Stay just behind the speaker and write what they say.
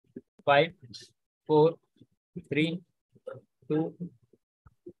5, 4, 3, 2,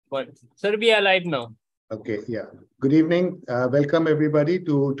 1. Sir, we are live now. Okay, yeah. Good evening. Welcome everybody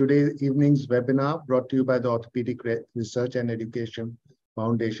to today's evening's webinar brought to you by the Orthopedic Research and Education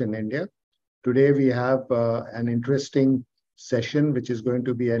Foundation India. Today we have an interesting session, which is going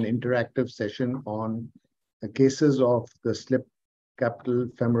to be an interactive session on the cases of the slip capital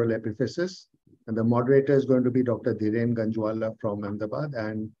femoral epiphysis. And the moderator is going to be Dr. Dhiren Ganjwala from Ahmedabad.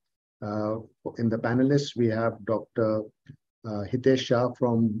 And in the panelists, we have Dr. Hitesh Shah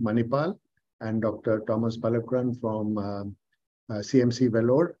from Manipal and Dr. Thomas Palocaren from CMC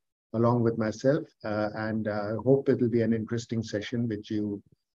Vellore, along with myself. And I hope it will be an interesting session, which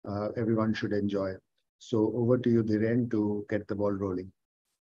everyone should enjoy. So over to you, Dhiren, to get the ball rolling.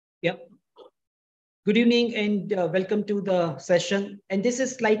 Yep. Good evening and welcome to the session. And this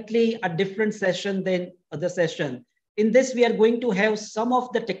is slightly a different session than other session. In this, we are going to have some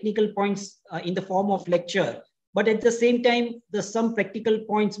of the technical points in the form of lecture, but at the same time, there's some practical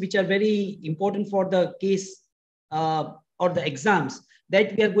points which are very important for the case or the exams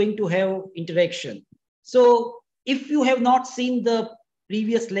that we are going to have interaction. So if you have not seen the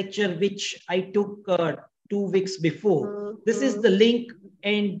previous lecture, which I took 2 weeks before, this is the link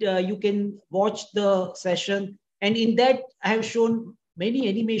and you can watch the session. And in that, I have shown many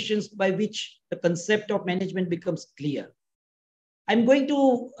animations by which the concept of management becomes clear. I'm going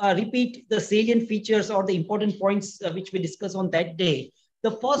to repeat the salient features or the important points which we discussed on that day.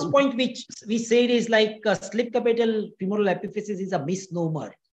 The first point which we said is like slip capital femoral epiphysis is a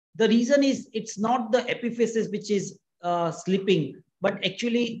misnomer. The reason is it's not the epiphysis which is slipping, but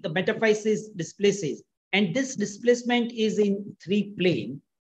actually the metaphysis displaces. And this displacement is in 3 planes.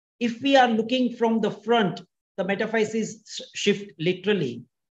 If we are looking from the front, the metaphysis shift laterally.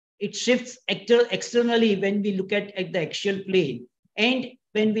 It shifts externally when we look at the axial plane. And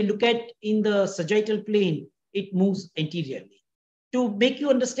when we look at in the sagittal plane, it moves anteriorly. To make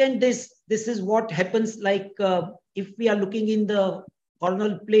you understand this, this is what happens like if we are looking in the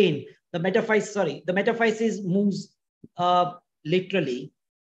coronal plane, the metaphysis moves laterally.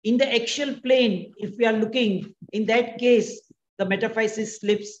 In the axial plane, if we are looking, in that case, the metaphysis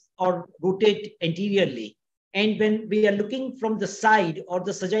slips or rotate anteriorly. And when we are looking from the side or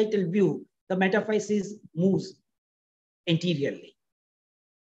the sagittal view, the metaphysis moves anteriorly.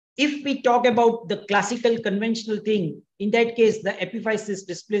 If we talk about the classical conventional thing, in that case, the epiphysis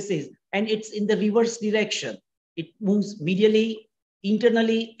displaces and it's in the reverse direction. It moves medially,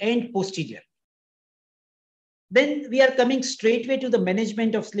 internally, and posteriorly. Then we are coming straightway to the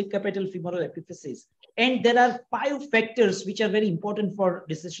management of slip capital femoral epiphysis. And there are 5 factors which are very important for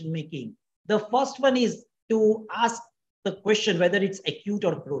decision making. The first one is to ask the question whether it's acute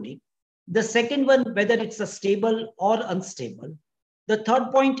or chronic. The second one, whether it's a stable or unstable. The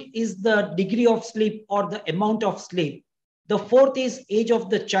third point is the degree of slip or the amount of slip. The fourth is age of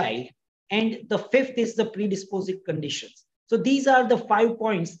the child. And the fifth is the predisposing conditions. So these are the 5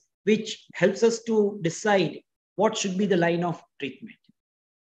 points which helps us to decide what should be the line of treatment.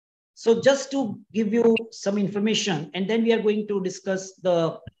 So just to give you some information, and then we are going to discuss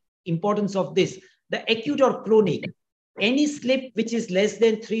the importance of this. The acute or chronic, any slip which is less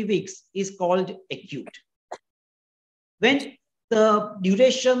than 3 weeks is called acute. When the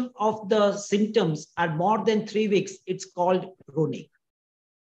duration of the symptoms are more than 3 weeks, it's called chronic.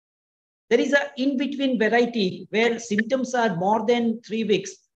 There is an in-between variety where symptoms are more than 3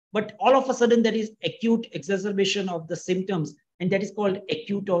 weeks, but all of a sudden there is acute exacerbation of the symptoms, and that is called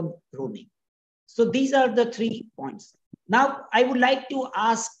acute or chronic. So these are the 3 points. Now I would like to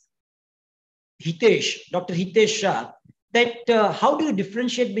ask Hitesh, Dr. Hitesh Shah, that how do you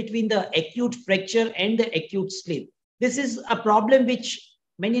differentiate between the acute fracture and the acute slip? This is a problem which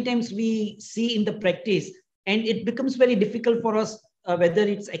many times we see in the practice, and it becomes very difficult for us whether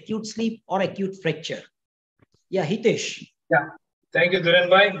it's acute slip or acute fracture. Yeah, Hitesh. Yeah. Thank you, Dhiren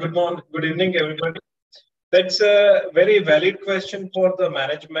bhai. Good morning, good evening, everybody. That's a very valid question for the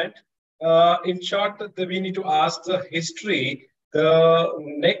management. In short, we need to ask the history. The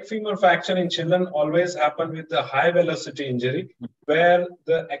neck femur fracture in children always happen with the high velocity injury, where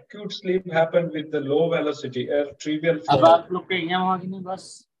the acute slip happened with the low velocity, trivial fall.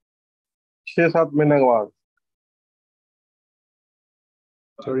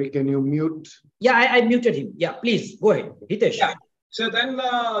 Sorry, can you mute? Yeah, I muted him. Yeah, please go ahead, Hitesh. Yeah. So then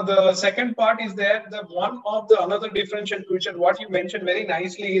the second part is there. The one of the another differential feature, what you mentioned very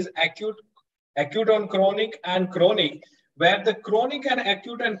nicely, is acute on chronic and chronic. Where the chronic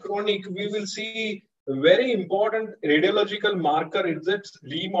and chronic, we will see very important radiological marker is its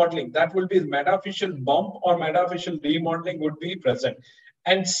remodeling. That will be metaphyseal bump or metaphyseal remodeling would be present.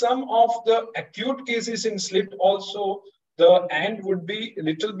 And some of the acute cases in slip also, the end would be a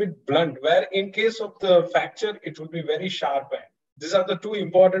little bit blunt, where in case of the fracture, it would be very sharp end. These are the two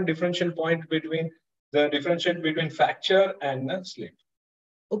important differential points between fracture and slip.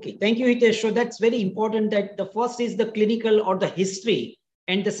 Okay, thank you, Hitesh. So that's very important that the first is the clinical or the history,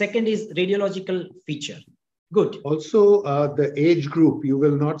 and the second is radiological feature. Good. Also, the age group, you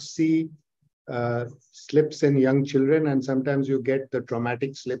will not see slips in young children, and sometimes you get the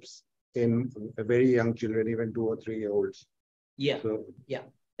traumatic slips in very young children, even 2 or 3 year olds. Yeah, so, yeah,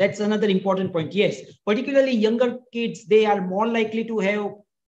 that's another important point. Yes, particularly younger kids, they are more likely to have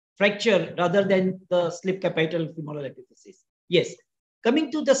fracture rather than the slip capital femoral epiphysis. Yes.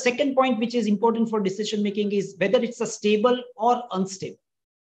 Coming to the second point, which is important for decision making, is whether it's a stable or unstable.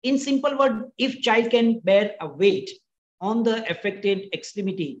 In simple word, if child can bear a weight on the affected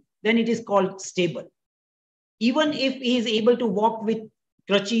extremity, then it is called stable. Even if he is able to walk with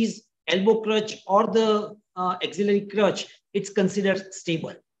crutches, elbow crutch, or the auxiliary crutch, it's considered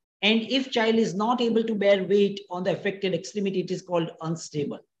stable. And if child is not able to bear weight on the affected extremity, it is called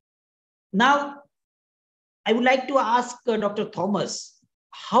unstable. Now, I would like to ask Dr. Thomas,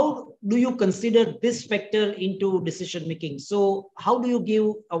 how do you consider this factor into decision making? So how do you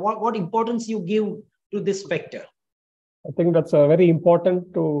give, what importance you give to this factor? I think that's very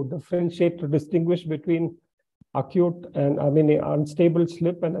important to differentiate, to distinguish between acute and unstable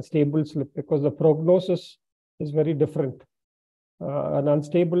slip and a stable slip, because the prognosis is very different. An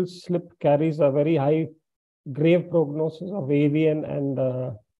unstable slip carries a very high grave prognosis of AVN,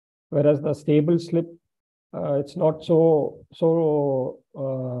 and whereas the stable slip, it's not so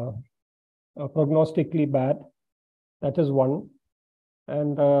prognostically bad. That is one.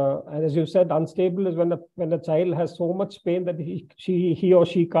 And as you said, unstable is when a child has so much pain that he or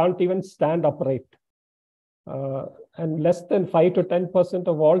she can't even stand upright. And less than 5 to 10%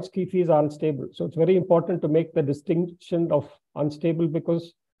 of all SCFEs are unstable. So it's very important to make the distinction of unstable,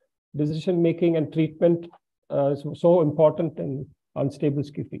 because decision making and treatment is so important in unstable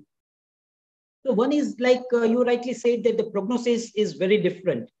SCFE. So one is like you rightly said that the prognosis is very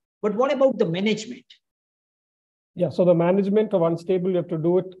different. But what about the management? Yeah, so the management of unstable, you have to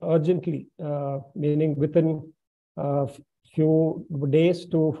do it urgently, meaning within a few days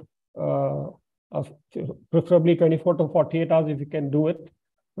to preferably 24 to 48 hours if you can do it.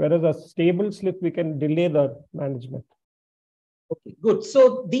 Whereas a stable slip, we can delay the management. Okay, good.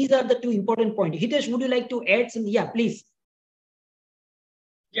 So these are the two important points. Hitesh, would you like to add some? Yeah, please.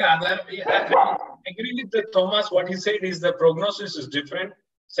 Yeah, I agree with Thomas. What he said is the prognosis is different.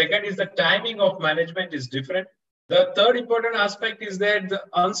 Second is the timing of management is different. The third important aspect is that the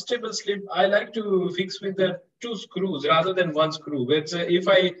unstable slip, I like to fix with the 2 screws rather than 1 screw. Which, if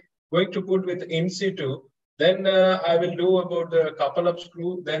I going to put with in situ, then I will do about the couple of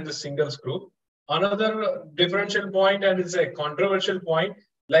screw, then the single screw. Another differential point, and it's a controversial point,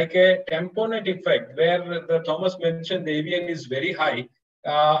 like a tamponade effect, where the Thomas mentioned the AVN is very high.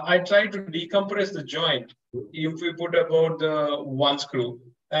 I try to decompress the joint if we put about the 1 screw.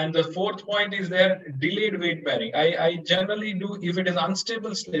 And the fourth point is that delayed weight bearing. I generally do, if it is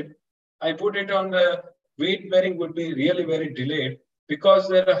unstable slip, I put it on the weight bearing would be really very delayed, because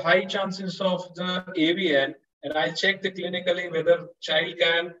there are high chances of the AVN, and I check the clinically whether child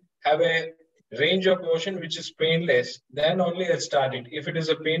can have a range of motion which is painless, then only I start it. If it is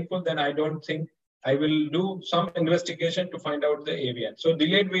a painful, then I don't think I will do some investigation to find out the AVN. So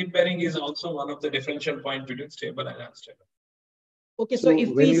delayed weight bearing is also one of the differential points between stable and unstable. Okay, so if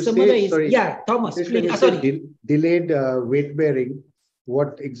we summarize, yeah, Thomas, please. Sorry. Delayed weight bearing,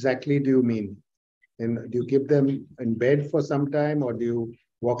 what exactly do you mean? And do you keep them in bed for some time, or do you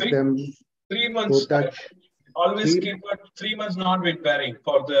walk them? 3 months. Always keep 3 months non-weight bearing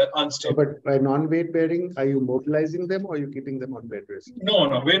for the unstable. But by non-weight bearing, are you mobilizing them, or are you keeping them on bed rest?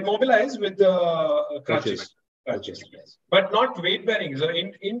 No, we mobilize with the crutches. Okay. Yes. But not weight bearing. So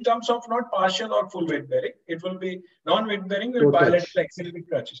in terms of not partial or full weight bearing, it will be non-weight bearing with bilateral auxiliary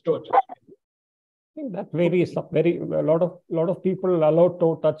crutches. Total. I think that varies. A lot of people allow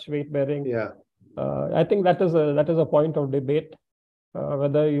toe touch weight bearing. Yeah. I think that is a point of debate,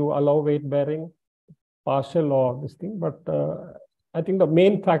 whether you allow weight bearing, partial or this thing. But I think the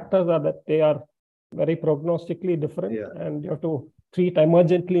main factors are that they are very prognostically different, and you have to treat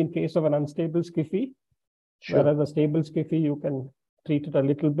emergently in case of an unstable SCFE. Sure. Whereas a stable SCFE, you can treat it a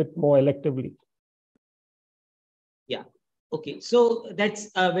little bit more electively. Yeah. Okay. So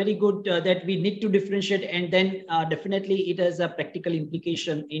that's very good that we need to differentiate, and then definitely it has a practical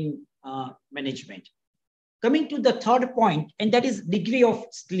implication in management. Coming to the third point, and that is degree of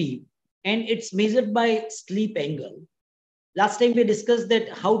sleep, and it's measured by sleep angle. Last time we discussed that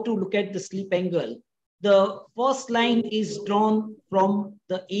how to look at the sleep angle. The first line is drawn from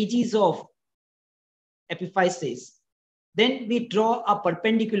the edges of epiphysis. Then we draw a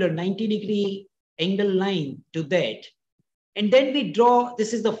perpendicular 90-degree angle line to that. And then we draw,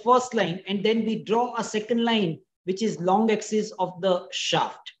 this is the first line, and then we draw a second line, which is long axis of the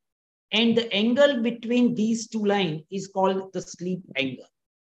shaft. And the angle between these two lines is called the sleep angle.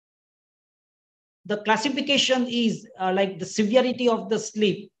 The classification is like the severity of the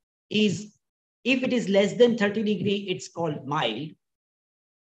sleep is, if it is less than 30 degree, it's called mild.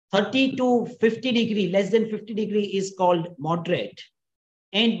 30 to 50 degree, less than 50 degree is called moderate.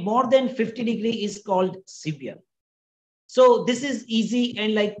 And more than 50 degree is called severe. So this is easy,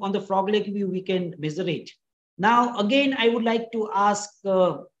 and like on the frog leg view, we can measure it. Now, again, I would like to ask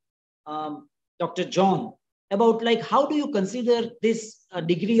Dr. John about like, how do you consider this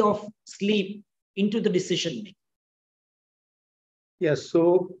degree of sleep into the decision making? Yes,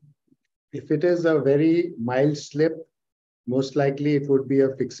 so if it is a very mild slip, most likely it would be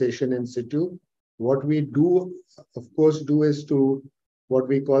a fixation in situ. What we do, of course, do is to what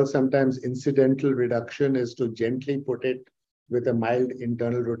we call sometimes incidental reduction, is to gently put it with a mild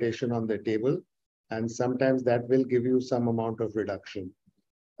internal rotation on the table. And sometimes that will give you some amount of reduction.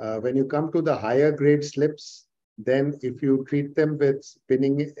 When you come to the higher grade slips, then if you treat them with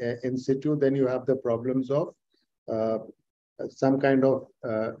spinning in situ, then you have the problems of some kind of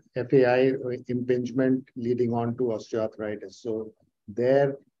FAI impingement leading on to osteoarthritis. So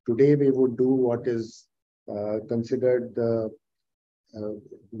there, today we would do what is considered the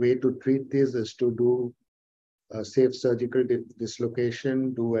way to treat this is to do a safe surgical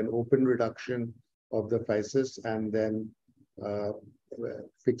dislocation, do an open reduction of the physis, and then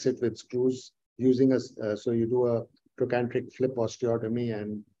fix it with screws using so you do a trochanteric flip osteotomy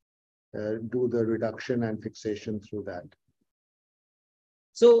and do the reduction and fixation through that.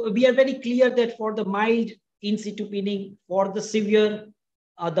 So we are very clear that for the mild in situ pinning, for the severe,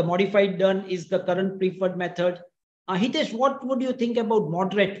 the modified done is the current preferred method. Hitesh, what would you think about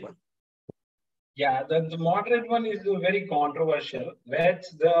moderate one? Yeah, the moderate one is very controversial.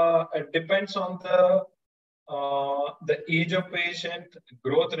 It depends on the age of patient,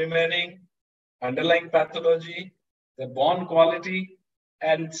 growth remaining, underlying pathology, the bone quality,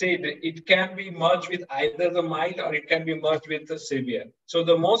 and say it can be merged with either the mild or it can be merged with the severe. So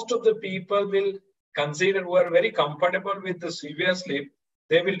the most of the people will consider, who are very comfortable with the severe sleep,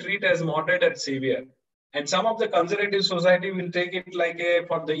 they will treat as moderate and severe. And some of the conservative society will take it like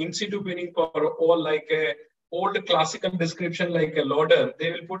for the in situ pinning for all like a old classical description like a loader.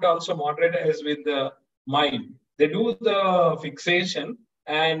 They will put also moderate as with the mild. They do the fixation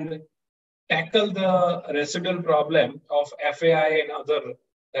and tackle the residual problem of FAI and other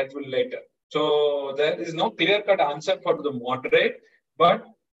that will later. So there is no clear-cut answer for the moderate, but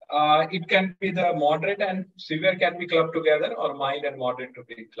it can be the moderate and severe can be clubbed together, or mild and moderate to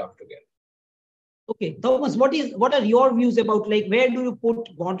be clubbed together. Okay, Thomas, what are your views about like where do you put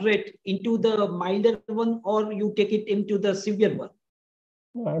moderate into the milder one, or you take it into the severe one?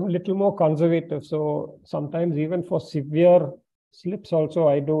 I'm a little more conservative. So sometimes even for severe slips also,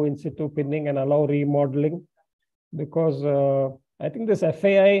 I do in situ pinning and allow remodeling, because I think this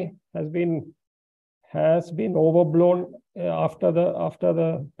FAI has been overblown after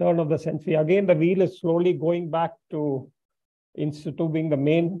the turn of the century. Again, the wheel is slowly going back to in situ being the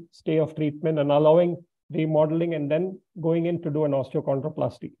mainstay of treatment and allowing remodeling and then going in to do an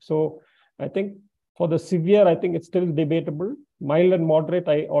osteochondroplasty. So I think for the severe, I think it's still debatable. Mild and moderate,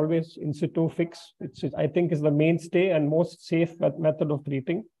 I always in situ fix, which I think is the mainstay and most safe method of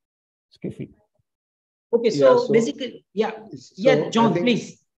treating SCFE. Okay, so basically, John,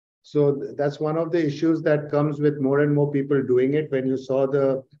 please. So that's one of the issues that comes with more and more people doing it. When you saw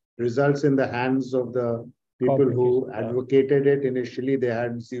the results in the hands of the people who advocated it initially, they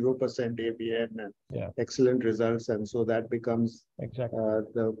had 0% ABN and excellent results. And so that becomes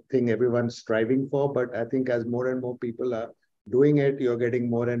the thing everyone's striving for. But I think as more and more people are doing it, you're getting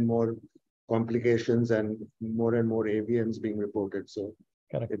more and more complications and more ABNs being reported. So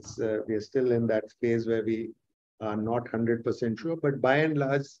it's we're still in that phase where we are not 100% sure. But by and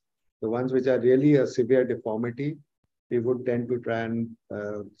large, the ones which are really a severe deformity, we would tend to try and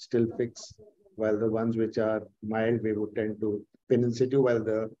still fix, while the ones which are mild, we would tend to pin in situ, while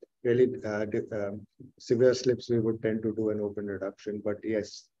the really severe slips, we would tend to do an open reduction. But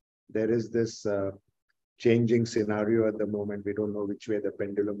yes, there is this changing scenario at the moment. We don't know which way the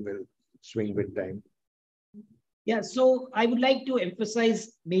pendulum will swing with time. Yeah, so I would like to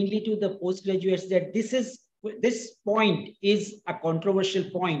emphasize mainly to the postgraduates that this point is a controversial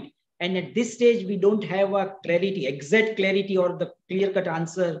point. And at this stage, we don't have a clarity, exact clarity or the clear-cut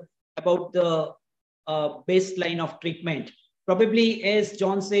answer about the baseline of treatment. Probably, as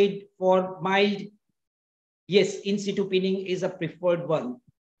John said, for mild, yes, in situ pinning is a preferred one.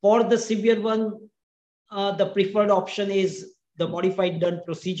 For the severe one, the preferred option is the modified Dunn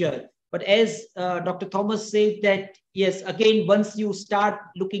procedure. But as Dr. Thomas said that, yes, again, once you start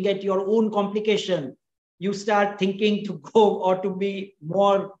looking at your own complication, you start thinking to go or to be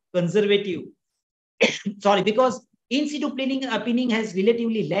more conservative. Sorry, because in situ pinning has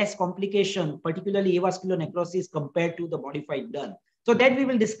relatively less complication, particularly avascular necrosis compared to the modified Dunn. So that we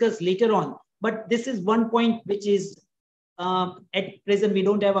will discuss later on. But this is one point which is, at present, we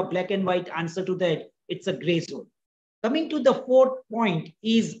don't have a black and white answer to that. It's a gray zone. Coming to the fourth point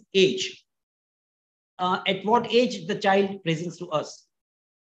is age. At what age the child presents to us?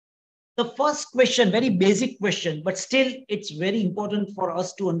 The first question, very basic question, but still it's very important for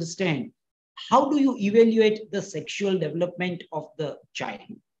us to understand. How do you evaluate the sexual development of the child?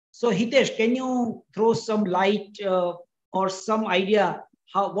 So Hitesh, can you throw some light or some idea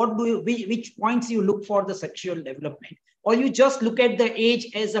which points you look for the sexual development? Or you just look at the age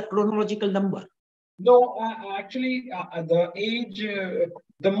as a chronological number? No, actually, the age,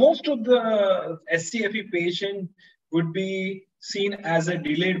 the most of the SCFE patient would be seen as a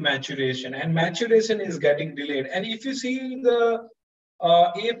delayed maturation, and maturation is getting delayed. And if you see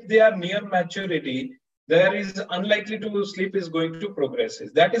if they are near maturity, there is unlikely to sleep is going to progress.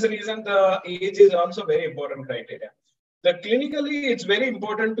 That is the reason the age is also very important criteria. Clinically, it's very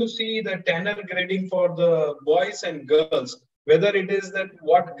important to see the Tanner grading for the boys and girls, whether it is that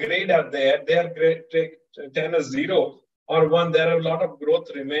what grade are there, they are grade Tanner 0 or 1, there are a lot of growth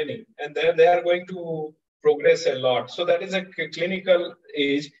remaining, and they are going to progress a lot. So that is a clinical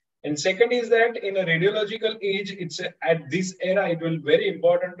age. And second is that in a radiological age, it's at this era, it will be very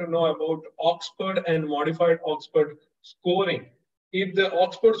important to know about Oxford and modified Oxford scoring. If the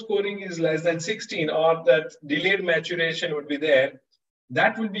Oxford scoring is less than 16 or that delayed maturation would be there,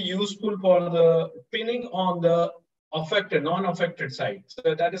 that will be useful for the pinning on the affected, non-affected side.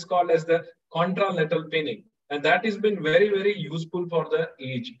 So that is called as the contralateral pinning. And that has been very, very useful for the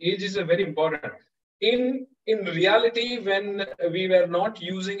age. Age is a very important. In reality, when we were not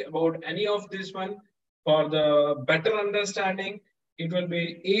using about any of this one, for the better understanding, it will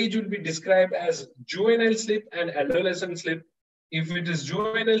be, age will be described as juvenile slip and adolescent slip. If it is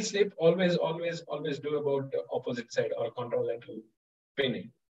juvenile slip, always do about the opposite side or contralateral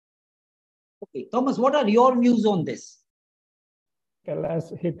pinning. Okay, Thomas, what are your views on this? Well,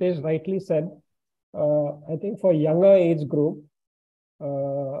 as Hitesh rightly said, I think for younger age group,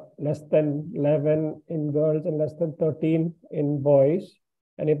 less than 11 in girls and less than 13 in boys,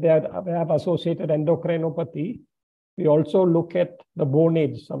 and if they have associated endocrinopathy, we also look at the bone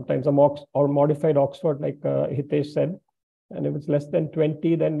age, sometimes or modified Oxford, like Hitesh said. And if it's less than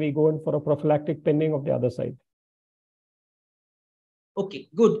 20, then we go in for a prophylactic pinning of the other side. Okay,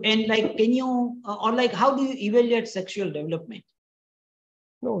 good. And like, can you, or like, how do you evaluate sexual development?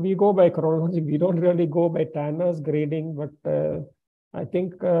 No, we go by chronology. We don't really go by Tanner's grading, but I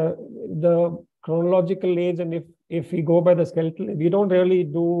think the chronological age, and if we go by the skeletal, we don't really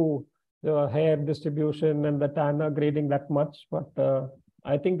do the hair distribution and the Tanner grading that much, but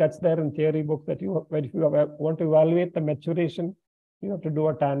I think that's there in theory book that if you want to evaluate the maturation, you have to do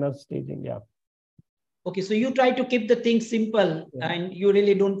a Tanner staging, yeah. Okay, so you try to keep the thing simple, yeah, and you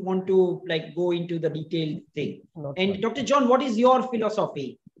really don't want to like go into the detailed thing. And Dr. John, what is your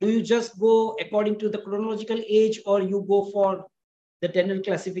philosophy? Do you just go according to the chronological age, or you go for the Tanner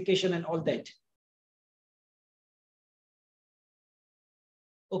classification and all that?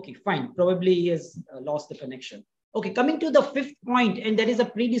 Okay, fine. Probably he has lost the connection. Okay, coming to the fifth point, and that is a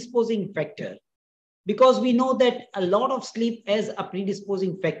predisposing factor, because we know that a lot of sleep as a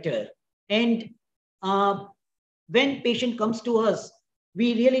predisposing factor. And when patient comes to us,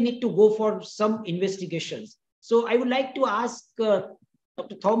 we really need to go for some investigations. So I would like to ask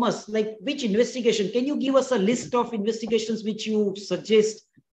Dr. Thomas, like which investigation, can you give us a list of investigations which you suggest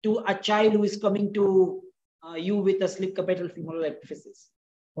to a child who is coming to you with a slip capital femoral epiphysis?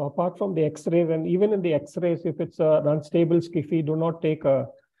 Apart from the X-rays, and even in the X-rays, if it's an unstable SCFE, do not take a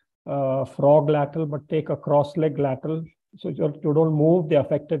frog lateral, but take a cross-leg lateral, so you don't move the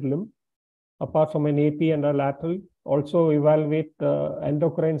affected limb. Apart from an AP and a lateral, also evaluate the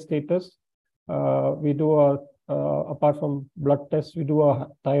endocrine status. We do apart from blood tests, we do a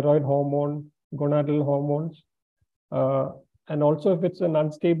thyroid hormone, gonadal hormones. And also if it's an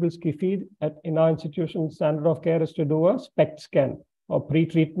unstable SCFE, in our institution, standard of care is to do a SPECT scan or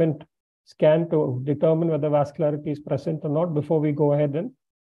pre-treatment scan to determine whether vascularity is present or not before we go ahead and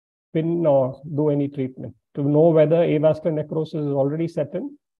pin or do any treatment to know whether avascular necrosis is already set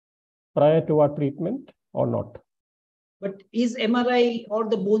in prior to our treatment or not. But is MRI or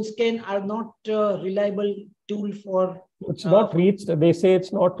the bone scan are not reliable tool for? It's not reached. They say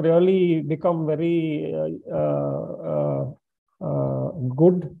it's not really become very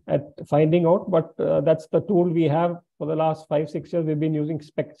good at finding out, but that's the tool we have for the last 5-6 years. We've been using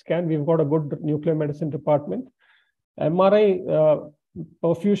SPECT scan. We've got a good nuclear medicine department. MRI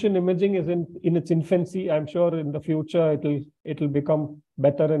perfusion imaging is in its infancy. I'm sure in the future it'll become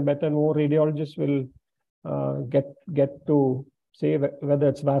better and better. More radiologists will get to say whether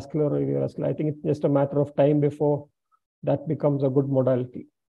it's vascular or avascular. I think it's just a matter of time before that becomes a good modality.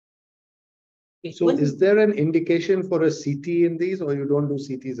 So is there an indication for a CT in these, or you don't do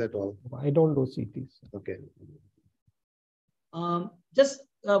CTs at all? I don't do CTs. Okay. Just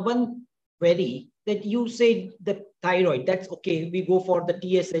one query that you said the thyroid, that's okay. We go for the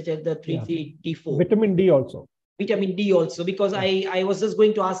TSH and the 3, T4. Vitamin D also. Vitamin D also, because I was just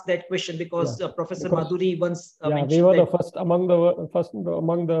going to ask that question because Professor Madhuri once mentioned we were that. the first among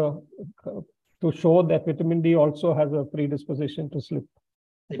the to show that vitamin D also has a predisposition to slip.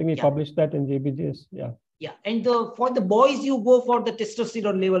 I think we published that in JBJS. Yeah. And for the boys, you go for the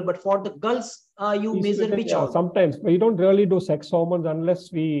testosterone level, but for the girls, you measure which one? Sometimes, but you don't really do sex hormones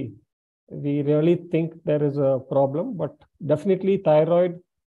unless we really think there is a problem. But definitely thyroid,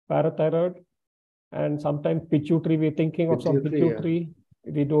 parathyroid, and sometimes pituitary. We're thinking of some pituitary.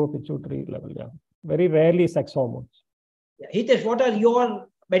 Yeah. We do a pituitary level. Yeah. Very rarely sex hormones. Yeah. Hitesh, what are your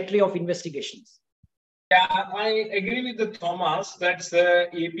battery of investigations? Yeah, I agree with the Thomas. That's the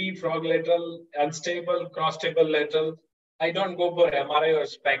AP, frog lateral, unstable, cross-stable lateral. I don't go for MRI or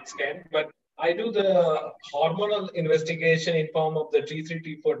SPECT scan, but I do the hormonal investigation in form of the T3,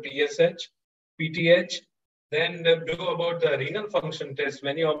 T4, TSH, PTH, then do about the renal function test.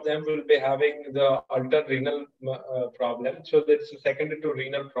 Many of them will be having the altered renal problem. So that's secondary to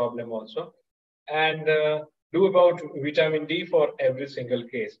renal problem also. And do about vitamin D for every single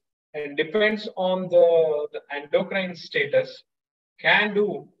case. And depends on the endocrine status, can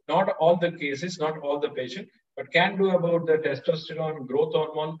do, not all the cases, not all the patient, but can do about the testosterone, growth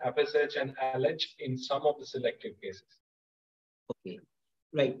hormone, FSH and LH in some of the selective cases. Okay,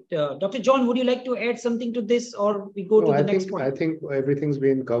 right. Dr. John, would you like to add something to this or we go to the next point? I think everything's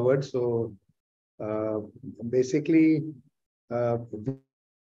been covered. So basically,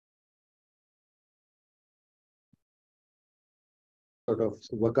 sort of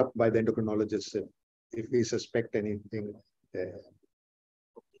work up by the endocrinologist if we suspect anything.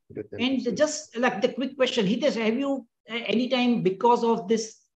 And just like the quick question, Hitesh, have you anytime because of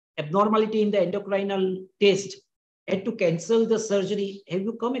this abnormality in the endocrinal test had to cancel the surgery? Have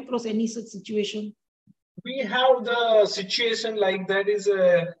you come across any such situation? We have the situation like that is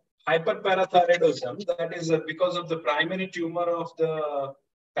a hyperparathyroidism. That is because of the primary tumor of the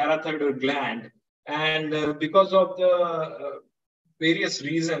parathyroid gland. And because of the various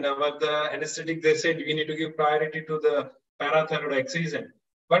reasons about the anesthetic, they said we need to give priority to the parathyroid excision.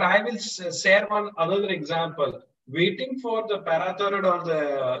 But I will share one another example. Waiting for the parathyroid or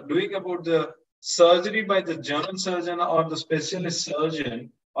the doing about the surgery by the general surgeon or the specialist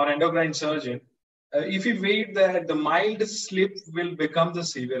surgeon or endocrine surgeon, if you wait that the mild slip will become the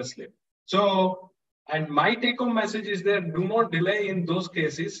severe slip. So, and my take-home message is that do not delay in those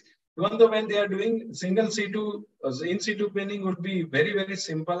cases. Even though when they are doing single C2, in situ pinning would be very, very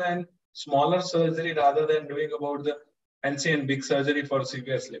simple and smaller surgery rather than doing about the fancy and big surgery for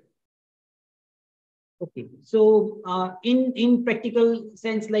severe slip. Okay, so in practical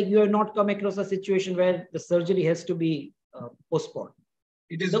sense, like you have not come across a situation where the surgery has to be postponed.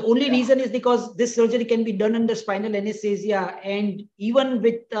 It is the only reason is because this surgery can be done under spinal anesthesia, and even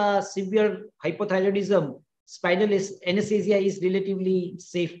with severe hypothyroidism, spinal anesthesia is relatively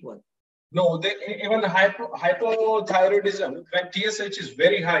safe one. No, even hypothyroidism, when TSH is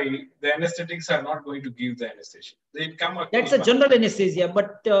very high, the anesthetics are not going to give the anesthesia. They come. That's a general anesthesia,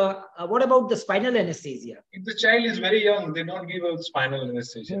 but what about the spinal anesthesia? If the child is very young, they don't give a spinal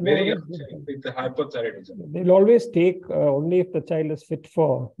anesthesia. Very young child with the hypothyroidism. They'll always take only if the child is fit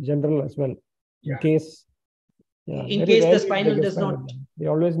for general as well, in case. Yeah, in case the spinal does not. They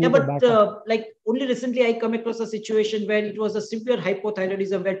always need but like only recently I come across a situation where it was a severe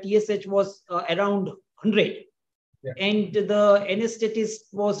hypothyroidism where TSH was around 100. Yeah. And the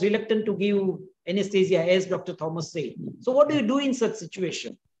anesthetist was reluctant to give anesthesia, as Dr. Thomas said. So what do you do in such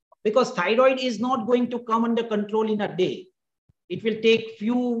situation? Because thyroid is not going to come under control in a day. It will take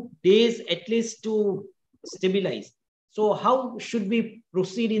few days at least to stabilize. So how should we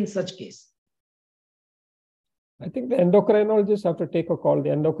proceed in such case? I think the endocrinologists have to take a call. The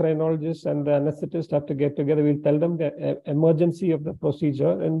endocrinologist and the anesthetist have to get together. We'll tell them the emergency of the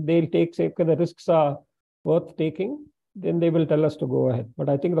procedure, and they'll say, okay, the risks are worth taking. Then they will tell us to go ahead. But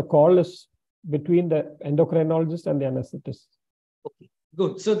I think the call is between the endocrinologist and the anesthetist. Okay,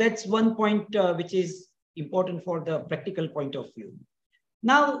 good. So that's one point which is important for the practical point of view.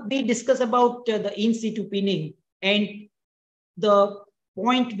 Now we discuss about the in situ pinning, and the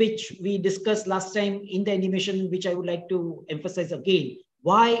point which we discussed last time in the animation, which I would like to emphasize again.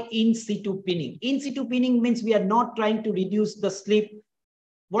 Why in situ pinning? In situ pinning means we are not trying to reduce the slip.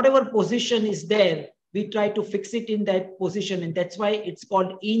 Whatever position is there, we try to fix it in that position, and that's why it's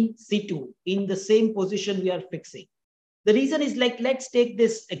called in situ. In the same position we are fixing. The reason is like, let's take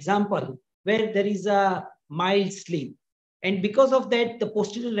this example where there is a mild slip. And because of that, the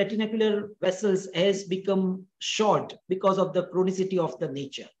posterior retinacular vessels has become short because of the chronicity of the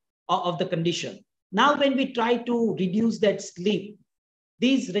nature of the condition. Now, when we try to reduce that slip,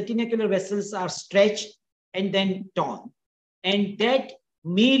 these retinacular vessels are stretched and then torn. And that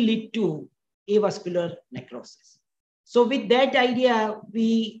may lead to avascular necrosis. So with that idea,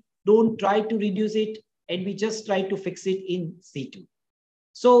 we don't try to reduce it, and we just try to fix it in situ.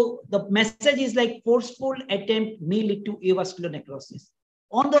 So the message is like forceful attempt may lead to avascular necrosis.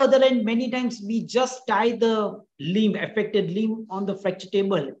 On the other hand, many times we just tie the limb, affected limb on the fracture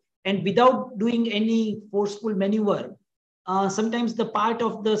table, and without doing any forceful maneuver, sometimes the part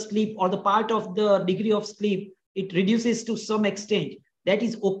of the slip or the part of the degree of slip, it reduces to some extent. That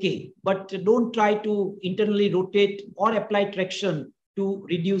is okay, but don't try to internally rotate or apply traction to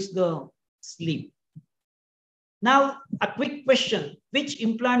reduce the slip. Now, a quick question, which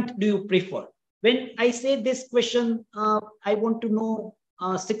implant do you prefer? When I say this question, I want to know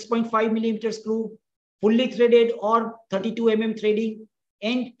 6.5 millimeter screw, fully threaded or 32 mm threading,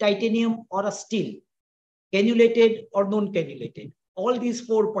 and titanium or a steel, cannulated or non-cannulated. All these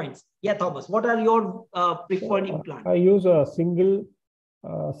 4 points. Yeah, Thomas, what are your preferred implants? I use a single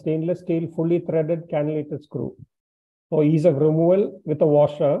stainless steel fully threaded cannulated screw for ease of removal with a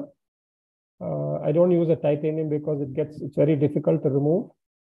washer. I don't use a titanium because it's very difficult to remove,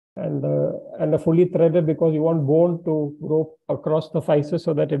 and a fully threaded because you want bone to rope across the physis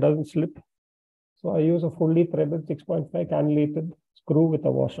so that it doesn't slip. So I use a fully threaded 6.5 cannulated screw with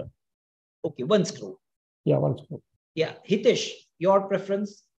a washer. Okay, one screw. Yeah, one screw. Yeah, Hitesh, your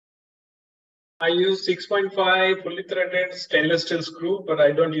preference? I use 6.5 fully threaded stainless steel screw, but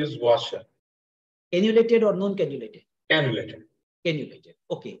I don't use washer. Cannulated or non-cannulated? Cannulated. Cannulated.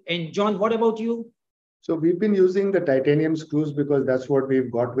 Okay. And John, what about you? So we've been using the titanium screws because that's what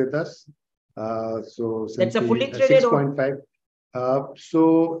we've got with us. So that's a fully threaded 6.5.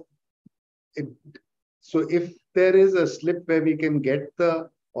 So if there is a slip where we can get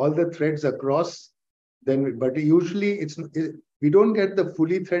all the threads across, then but usually we don't get the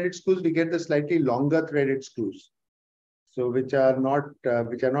fully threaded screws. We get the slightly longer threaded screws, so which are not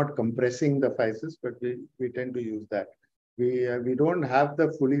compressing the physis, but we tend to use that. We don't have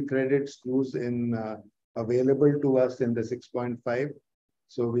the fully threaded screws available to us in the 6.5.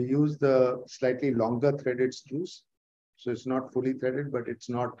 So we use the slightly longer threaded screws. So it's not fully threaded, but it's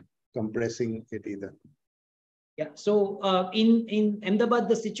not compressing it either. Yeah. So in Ahmedabad,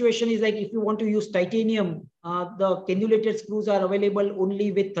 the situation is like if you want to use titanium, the cannulated screws are available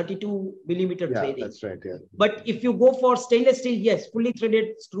only with 32 millimeter threading. Yeah, that's right. Yeah. But if you go for stainless steel, yes, fully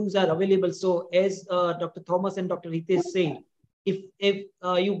threaded screws are available. So as Dr. Thomas and Dr. Hitesh said, if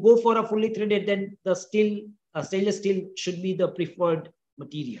you go for a fully threaded, then the stainless steel should be the preferred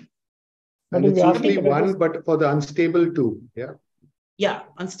material. And it's usually one, but for the unstable too. Yeah. Yeah,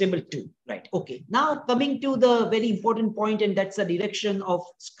 unstable too. Right. Okay. Now coming to the very important point, and that's the direction of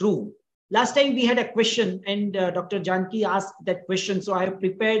screw. Last time we had a question, and Dr. Janki asked that question. So I have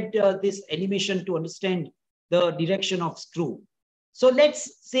prepared this animation to understand the direction of screw. So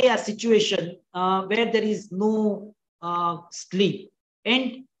let's say a situation where there is no slip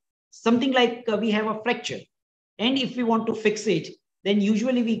and something like we have a fracture. And if we want to fix it, then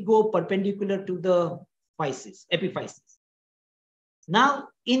usually we go perpendicular to the epiphysis. Now,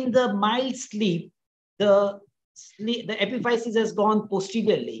 in the mild slip, the epiphysis has gone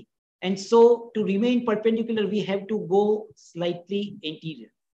posteriorly. And so to remain perpendicular, we have to go slightly anterior.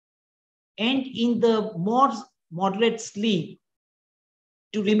 And in the more moderate slip,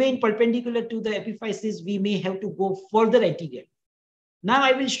 to remain perpendicular to the epiphysis, we may have to go further anterior. Now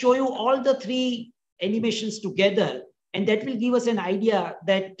I will show you all the three animations together, and that will give us an idea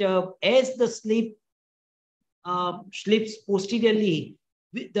that as the slip slips posteriorly,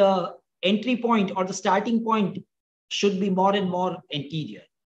 the entry point or the starting point should be more and more anterior.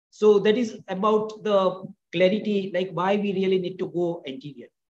 So that is about the clarity, like why we really need to go anterior.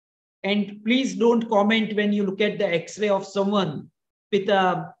 And please don't comment when you look at the X-ray of someone with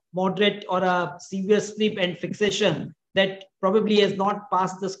a moderate or a severe slip and fixation that probably has not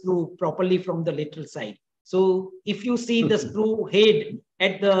passed the screw properly from the lateral side. So if you see the screw head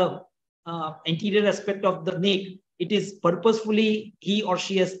at the anterior aspect of the neck, it is purposefully he or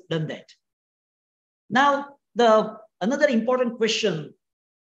she has done that. Now, another important question,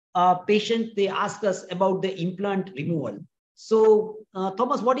 patient, they ask us about the implant removal. So,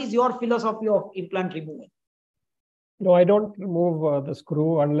 Thomas, what is your philosophy of implant removal? No, I don't remove the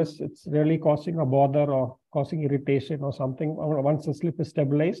screw unless it's really causing a bother or causing irritation or something once the slip is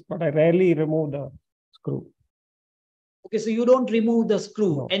stabilized, but I rarely remove the screw. Okay, so you don't remove the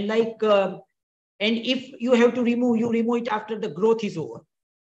screw. No. And and if you have to remove, you remove it after the growth is over.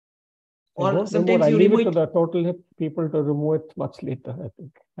 Or sometimes you leave remove it to the total hip people to remove it much later, I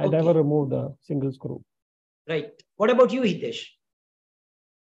think. I never remove the single screw. Right. What about you, Hitesh?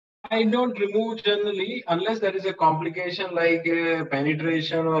 I don't remove generally unless there is a complication like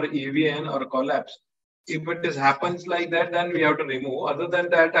penetration or EVN or collapse. If it happens like that, then we have to remove. Other than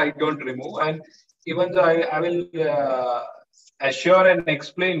that, I don't remove. And even though I will assure and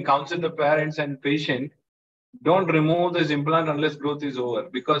explain, counsel the parents and patient, don't remove this implant unless growth is over.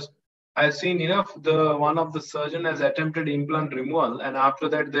 Because I've seen enough, one of the surgeon has attempted implant removal and after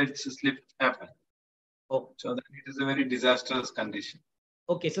that, it's a slip happened. Oh, so that it is a very disastrous condition.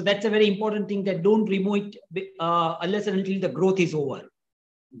 Okay, so that's a very important thing, that don't remove it unless and until the growth is over.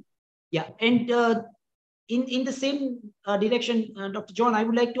 Yeah, and in the same direction, Dr. John, I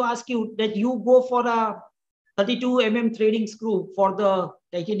would like to ask you that you go for a 32 mm threading screw for the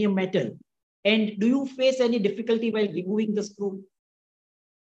titanium metal. And do you face any difficulty while removing the screw?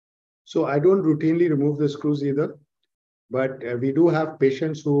 So I don't routinely remove the screws either, but we do have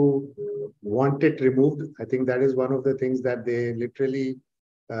patients who want it removed. I think that is one of the things that they literally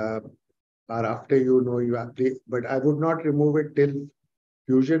are after, you actually, but I would not remove it till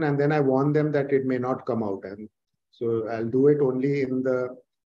fusion, and then I warn them that it may not come out. And so I'll do it only in the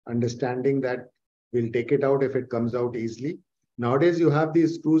understanding that we'll take it out if it comes out easily. Nowadays, you have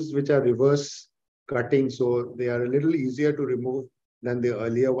these screws which are reverse cutting, so they are a little easier to remove than the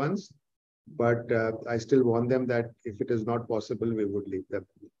earlier ones. But I still warn them that if it is not possible, we would leave them,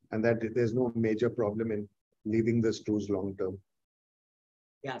 and that there's no major problem in leaving the screws long term.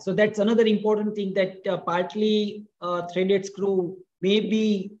 Yeah, so that's another important thing, that partly threaded screw may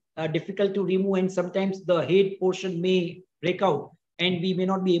be difficult to remove, and sometimes the head portion may break out and we may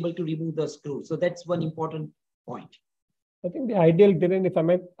not be able to remove the screw. So that's one important point. I think the ideal, Dhiren, if I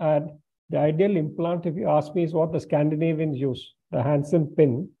might add, the ideal implant, if you ask me, is what the Scandinavians use, the Hansen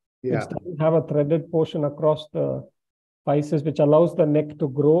pin. Yeah. It doesn't have a threaded portion across the physis, which allows the neck to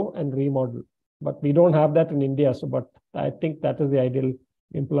grow and remodel. But we don't have that in India. So, but I think that is the ideal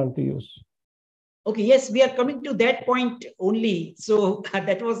implant to use. Okay, yes, we are coming to that point only. So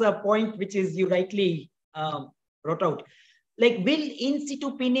that was a point which is you rightly brought out. Like, will in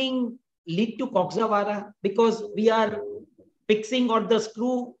situ pinning lead to coxa? Because we are fixing, or the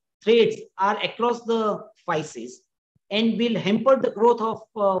screw threads are across the physis and will hamper the growth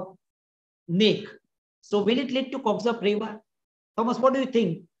of neck. So will it lead to coxa? Thomas, what do you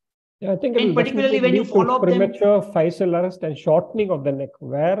think? Yeah, I think, and particularly when you follow up premature physeal arrest and shortening of the neck.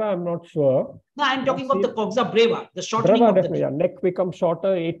 Where I'm not sure. No, I'm talking of the coxa, the shortening of the neck. Yeah, neck becomes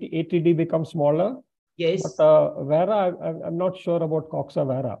shorter, ATD becomes smaller. Yes. But I'm not sure about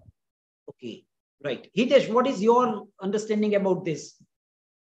coxa. Okay, right. Hitesh, what is your understanding about this?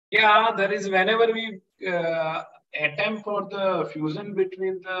 Yeah, there is, whenever we attempt for the fusion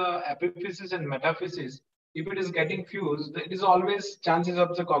between the epiphysis and metaphysis, if it is getting fused, it is always chances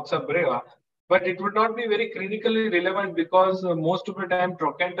of the coxa brava, but it would not be very critically relevant because most of the time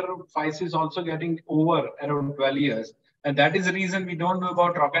trochanter physis also getting over around 12 years. And that is the reason we don't know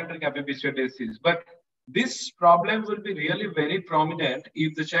about trochanteric epiphysiodesis. But this problem will be really very prominent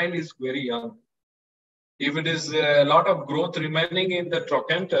if the child is very young. If it is a lot of growth remaining in the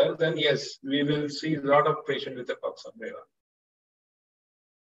trochanter, then yes, we will see a lot of patients with the coxa brava.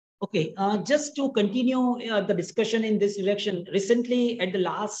 Okay, just to continue the discussion in this direction, recently at the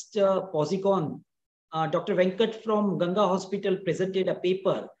last Posicon, Dr. Venkat from Ganga Hospital presented a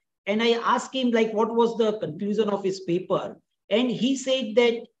paper, and I asked him, like, what was the conclusion of his paper? And he said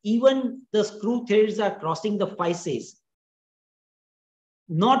that even the screw threads are crossing the physis.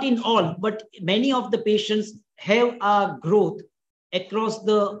 Not in all, but many of the patients have a growth across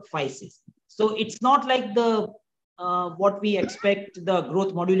the physis. So it's not like the what we expect, the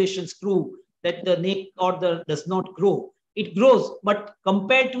growth modulation screw, that the neck or the does not grow. It grows, but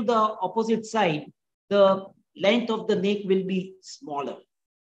compared to the opposite side, the length of the neck will be smaller.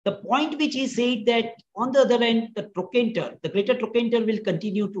 The point which he said that on the other end, the trochanter, the greater trochanter will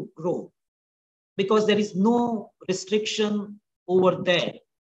continue to grow because there is no restriction over there.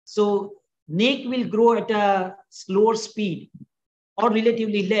 So neck will grow at a slower speed or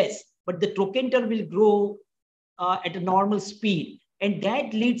relatively less, but the trochanter will grow at a normal speed. And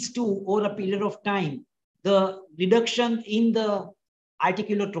that leads to, over a period of time, the reduction in the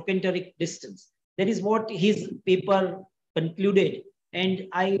articular trochanteric distance. That is what his paper concluded. And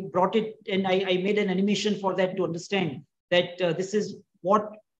I brought it and I made an animation for that to understand that this is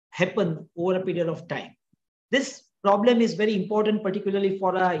what happened over a period of time. This problem is very important, particularly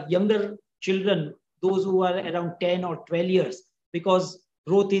for younger children, those who are around 10 or 12 years, because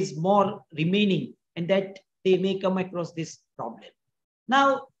growth is more remaining and that they may come across this problem.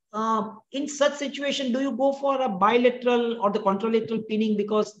 Now, in such situation, do you go for a bilateral or the contralateral pinning,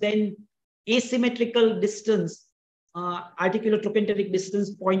 because then asymmetrical distance, articular trochanteric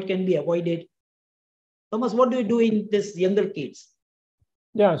distance point can be avoided? Thomas, what do you do in this younger kids?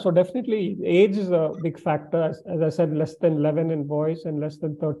 Yeah, so definitely age is a big factor. As I said, less than 11 in boys and less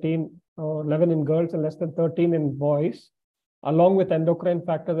than 13, or 11 in girls and less than 13 in boys, along with endocrine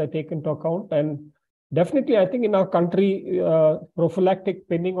factors I take into account. And definitely, I think in our country, prophylactic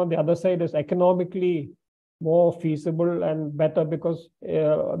pinning on the other side is economically more feasible and better, because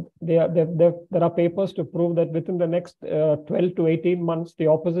there are papers to prove that within the next 12 to 18 months, the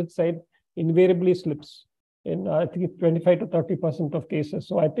opposite side invariably slips in, I think, 25 to 30% of cases.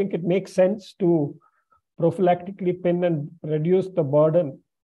 So I think it makes sense to prophylactically pin and reduce the burden.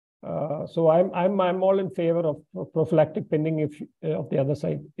 So I'm all in favor of prophylactic pinning of the other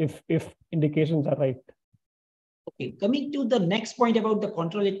side, if indications are right. Okay, coming to the next point about the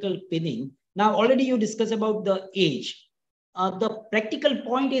contralateral pinning. Now, already you discussed about the age. The practical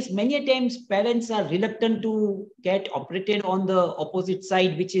point is many times parents are reluctant to get operated on the opposite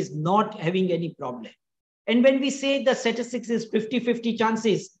side, which is not having any problem. And when we say the statistics is 50-50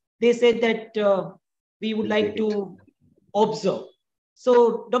 chances, they say that we would like to observe.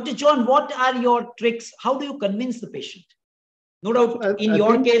 So, Dr. John, what are your tricks? How do you convince the patient? No doubt, in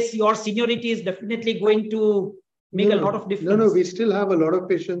your case, your seniority is definitely going to make a lot of difference. No, we still have a lot of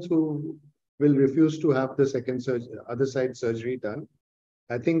patients who will refuse to have the second other side surgery done.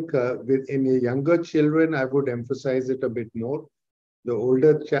 I think in younger children, I would emphasize it a bit more. The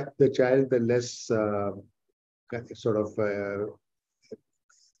older the child, the less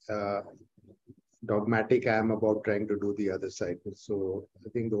dogmatic I am about trying to do the other side. So I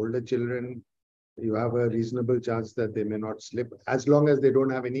think the older children, you have a reasonable chance that they may not slip, as long as they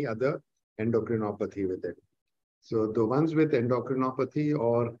don't have any other endocrinopathy with it. So the ones with endocrinopathy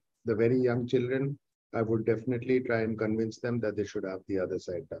or the very young children, I would definitely try and convince them that they should have the other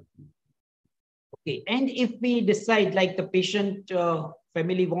side done. Okay, and if we decide, like the patient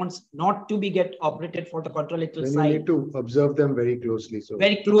family wants not to get operated for the contralateral then side, you need to observe them very closely. So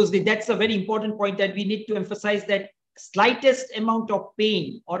very closely. That's a very important point that we need to emphasize, that slightest amount of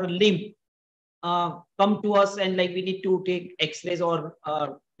pain or a limp come to us, and like we need to take X-rays or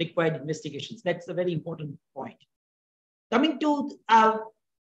required investigations. That's a very important point. Coming to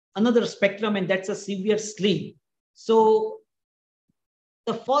another spectrum, and that's a severe sleep. So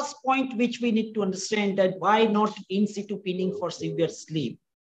the first point which we need to understand, that why not in situ pinning for severe sleep?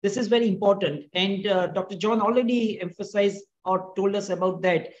 This is very important. And Dr. John already emphasized or told us about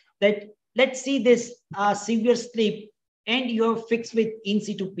that let's see this severe sleep and you are fixed with in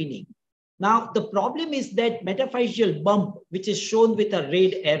situ pinning. Now, the problem is that metaphyseal bump, which is shown with a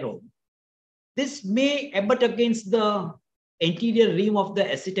red arrow, this may abut against the anterior rim of the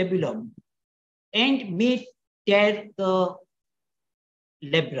acetabulum and may tear the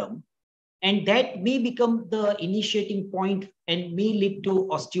labrum, and that may become the initiating point and may lead to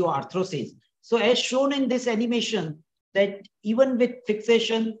osteoarthrosis. So as shown in this animation, that even with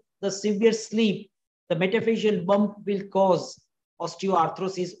fixation, the severe sleep, the metaphyseal bump will cause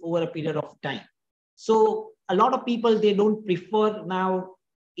osteoarthrosis over a period of time. So a lot of people, they don't prefer now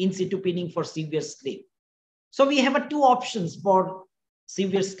in situ pinning for severe sleep. So we have two options for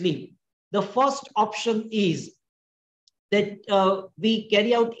severe sleep. The first option is that we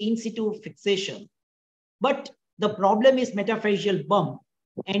carry out in situ fixation, but the problem is metaphyseal bump,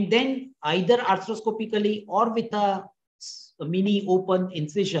 and then either arthroscopically or with a mini open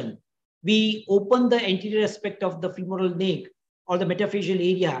incision, we open the anterior aspect of the femoral neck or the metaphyseal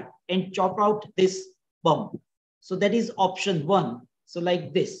area and chop out this bump. So that is option one. So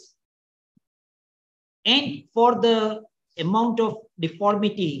like this. And for the amount of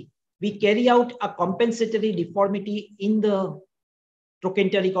deformity, we carry out a compensatory deformity in the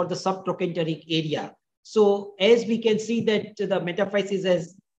trochanteric or the subtrochanteric area. So as we can see that the metaphysis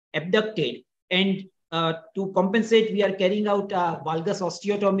has abducted, and to compensate, we are carrying out a valgus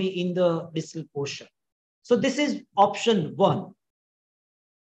osteotomy in the distal portion. So this is option 1.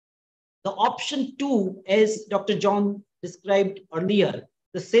 The option 2, as Dr. John described earlier,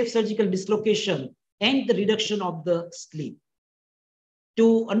 the safe surgical dislocation and the reduction of the slip.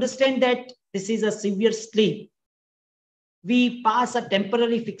 To understand that this is a severe slip, we pass a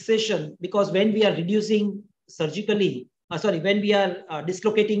temporary fixation, because when we are reducing surgically, when we are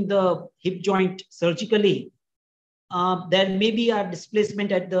dislocating the hip joint surgically, there may be a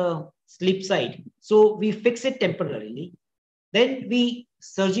displacement at the slip side. So we fix it temporarily. Then we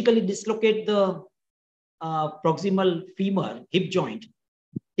surgically dislocate the proximal femur hip joint,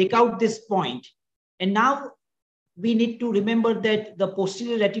 take out this point. And now we need to remember that the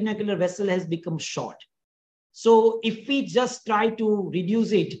posterior retinacular vessel has become short. So if we just try to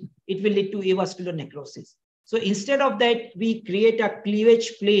reduce it, it will lead to avascular necrosis. So instead of that, we create a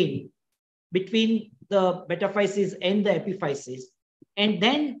cleavage plane between the metaphysis and the epiphysis, and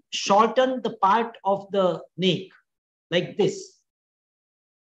then shorten the part of the neck like this.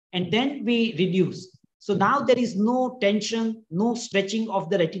 And then we reduce. So now there is no tension, no stretching of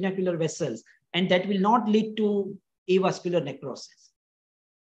the retinacular vessels, and that will not lead to avascular necrosis.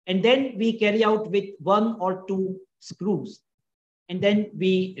 And then we carry out with 1 or 2 screws, and then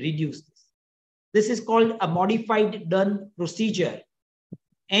we reduce this. This is called a modified Dunn procedure.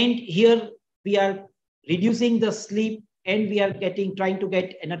 And here we are reducing the slip, and we are trying to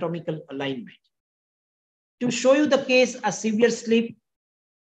get anatomical alignment. To show you the case, a severe slip,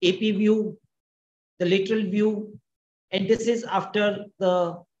 AP view, the lateral view, and this is after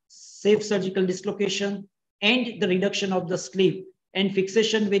the safe surgical dislocation and the reduction of the slip and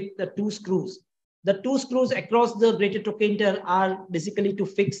fixation with the 2 screws. The 2 screws across the greater trochanter are basically to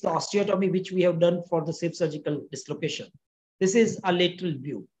fix the osteotomy, which we have done for the safe surgical dislocation. This is a lateral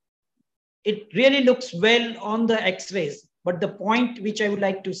view. It really looks well on the x-rays, but the point which I would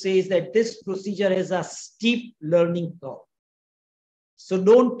like to say is that this procedure has a steep learning curve. So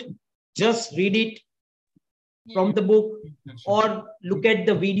don't just read it from the book or look at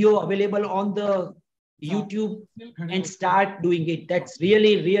the video available on the YouTube and start doing it. That's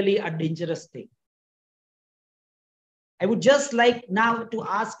really, really a dangerous thing. I would just like now to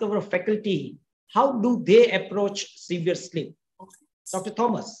ask our faculty, how do they approach severe slip? Dr.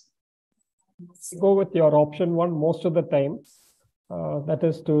 Thomas. Go with your option 1 most of the time. That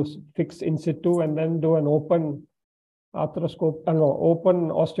is to fix in situ and then do an open open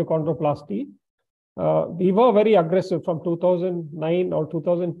osteochondroplasty. We were very aggressive from 2009 or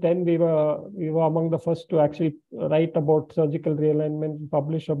 2010. We were among the first to actually write about surgical realignment,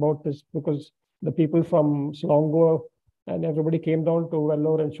 publish about this, because the people from Selangor and everybody came down to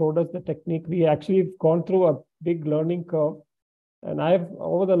Vellore and showed us the technique. We actually gone through a big learning curve. And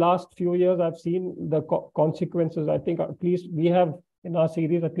over the last few years, I've seen the consequences. I think at least we have in our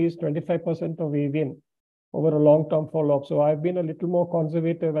series at least 25% of AVN over a long-term follow-up. So I've been a little more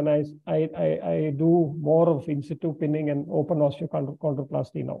conservative, and I do more of in situ pinning and open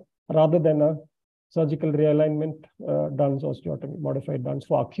osteochondroplasty now, rather than a surgical realignment Dunn's osteotomy, modified Dunn's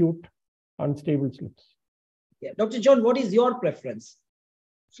for acute unstable slips. Yeah. Dr. John, what is your preference?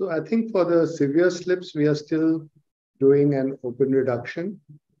 So I think for the severe slips, we are still doing an open reduction,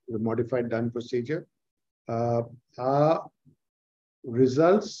 the modified Dunn procedure. Our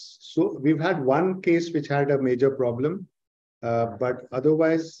results, so we've had one case which had a major problem, but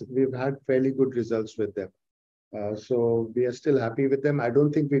otherwise we've had fairly good results with them. So we are still happy with them. I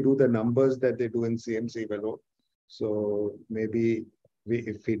don't think we do the numbers that they do in CMC below. So maybe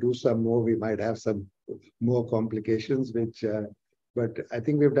if we do some more, we might have some more complications, but I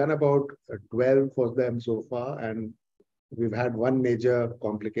think we've done about 12 for them so far, and we've had one major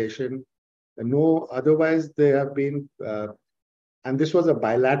complication. No, otherwise they have been, and this was a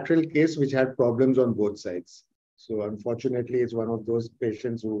bilateral case which had problems on both sides. So unfortunately, it's one of those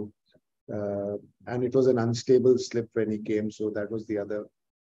patients who, and it was an unstable slip when he came. So that was the other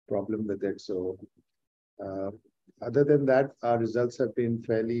problem with it. So other than that, our results have been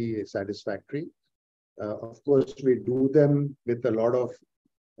fairly satisfactory. Of course, we do them with a lot of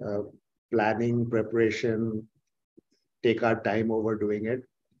planning, preparation, take our time over doing it.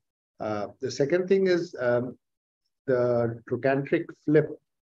 The second thing is the trochanteric flip.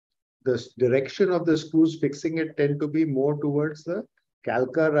 The direction of the screws fixing it tend to be more towards the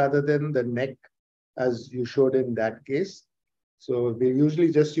calca rather than the neck, as you showed in that case. So we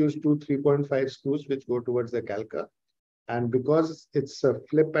usually just use 2 3.5 screws which go towards the calca. And because it's a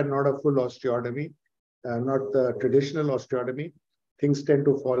flip and not a full osteotomy, not the traditional osteotomy, things tend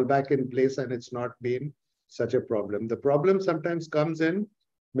to fall back in place and it's not been such a problem. The problem sometimes comes in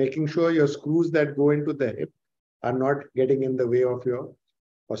making sure your screws that go into the hip are not getting in the way of your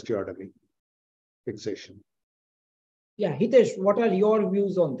osteotomy fixation. Yeah, Hitesh, what are your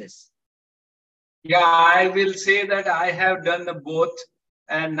views on this? Yeah, I will say that I have done both.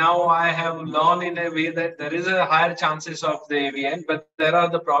 And now I have learned in a way that there is a higher chances of the AVN, but there are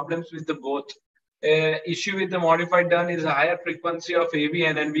the problems with the both. Issue with the modified done is a higher frequency of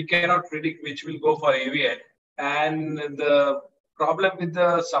AVN, and we cannot predict which will go for AVN. And the problem with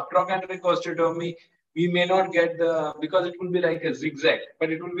the subtrochanteric osteotomy, we may not get because it will be like a zigzag,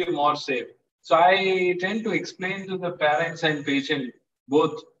 but it will be more safe. So I tend to explain to the parents and patient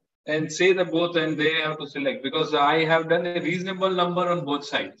both and say the both, and they have to select, because I have done a reasonable number on both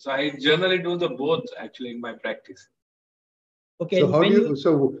sides. So I generally do the both actually in my practice. Okay. So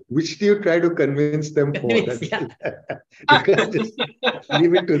so which do you try to convince them for? That's yeah. You can't just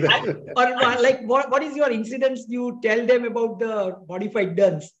leave it to them. Or like what is your incidence you tell them about the modified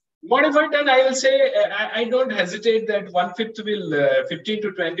duns? Modified done, I will say, I don't hesitate that 1/5 will 15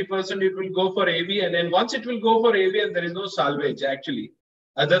 to 20% it will go for AV, and then once it will go for AV, and there is no salvage actually.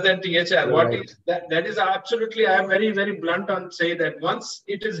 Other than THR, what is that is absolutely, I am very, very blunt on say that once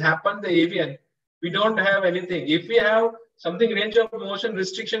it has happened, the AVN, we don't have anything. If we have something range of motion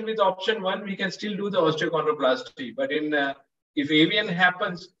restriction with option 1, we can still do the osteochondroplasty. But in if AVN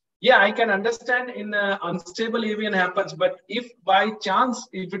happens, yeah, I can understand in unstable AVN happens. But if by chance,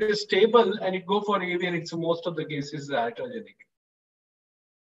 if it is stable and it go for AVN, it's most of the cases iatrogenic.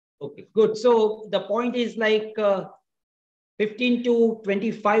 Okay, good. So the point is like 15 to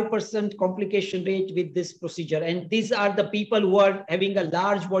 25% complication rate with this procedure. And these are the people who are having a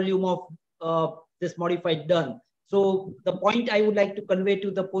large volume of this modified done. So the point I would like to convey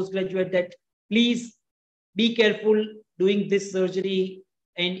to the postgraduate that please be careful doing this surgery.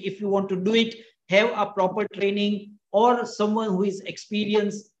 And if you want to do it, have a proper training or someone who is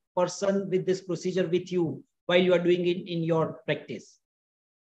experienced person with this procedure with you while you are doing it in your practice.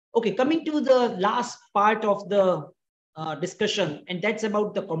 Okay, coming to the last part of the discussion, and that's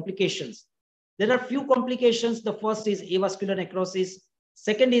about the complications. There are few complications. The first is avascular necrosis.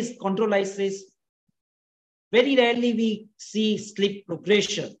 Second is chondrolysis. Very rarely we see slip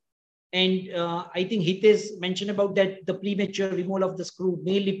progression. And I think Hitesh mentioned about that the premature removal of the screw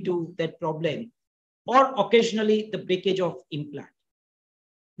may lead to that problem, or occasionally the breakage of implant.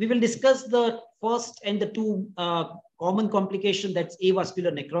 We will discuss the first and the two common complications, that's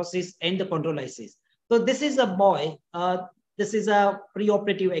avascular necrosis and the chondrolysis. So this is a boy, this is a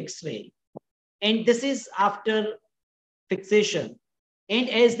preoperative X-ray, and this is after fixation. And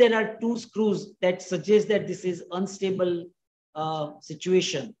as there are two screws that suggest that this is unstable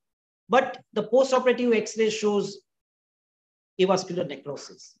situation, but the postoperative X-ray shows avascular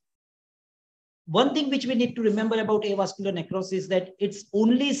necrosis. One thing which we need to remember about avascular necrosis is that it's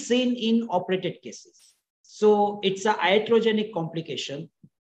only seen in operated cases. So it's an iatrogenic complication.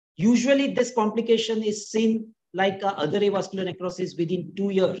 Usually this complication is seen like other avascular necrosis within 2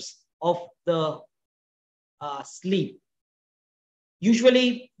 years of the sleep.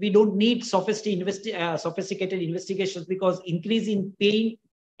 Usually we don't need sophisticated investigations because increase in pain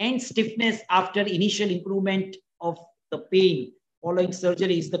and stiffness after initial improvement of the pain following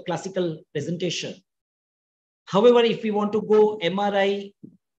surgery is the classical presentation. However, if we want to go MRI,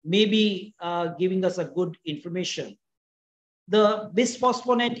 maybe giving us a good information. The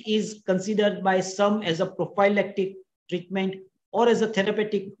bisphosphonate is considered by some as a prophylactic treatment or as a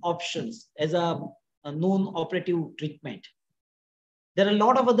therapeutic options, as a non-operative treatment. There are a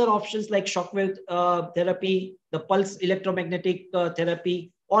lot of other options like shockwave therapy, the pulse electromagnetic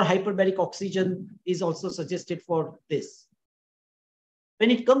therapy, or hyperbaric oxygen is also suggested for this.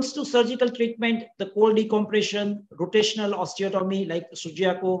 When it comes to surgical treatment, the cold decompression, rotational osteotomy like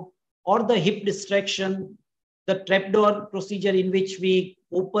Sugiaco, or the hip distraction, the trapdoor procedure in which we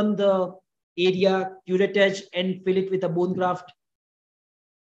open the area, curettage, and fill it with a bone graft,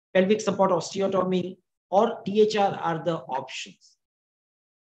 pelvic support osteotomy, or THR are the options.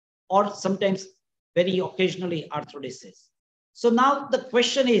 Or sometimes, very occasionally, arthrodesis. So now the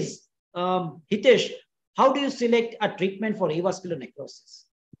question is, Hitesh, how do you select a treatment for avascular necrosis?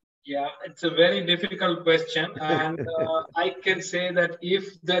 Yeah, it's a very difficult question. And I can say that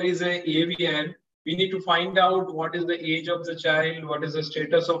if there is a AVN, we need to find out what is the age of the child, what is the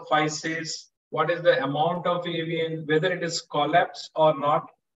status of physis, what is the amount of AVN, whether it is collapse or not,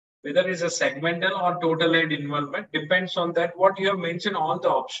 whether it is a segmental or total head involvement, depends on that. What you have mentioned, all the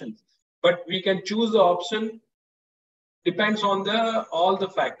options. But we can choose the option, depends on all the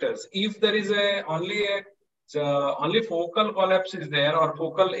factors. If there is only a only focal collapse is there or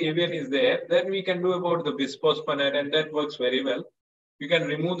focal AVN is there, then we can do about the bisphosphonate, and that works very well. We can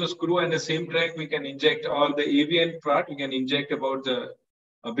remove the screw and the same track we can inject, or the AVN part we can inject about the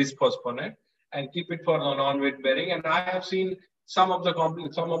bisphosphonate and keep it for the non-weight bearing. And I have seen some of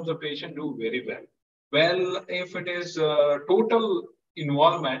the patients do very well. Well, if it is total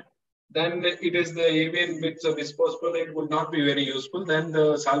involvement, then it is the AVN with the bisphosphonate would not be very useful. Then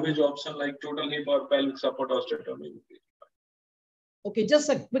the salvage option like total hip or pelvic support osteotomy would be. Okay, just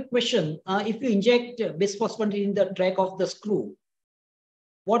a quick question. If you inject bisphosphonate in the track of the screw,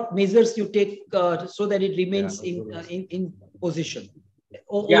 what measures you take so that it remains in position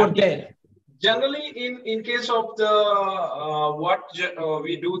over there? Generally, in case of the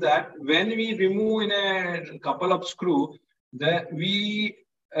we do that when we remove in a couple of screw, that we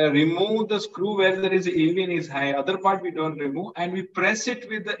remove the screw where there is AVN is high. Other part we don't remove, and we press it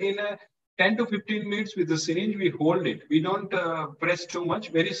with in a 10 to 15 minutes with the syringe. We hold it. We don't press too much.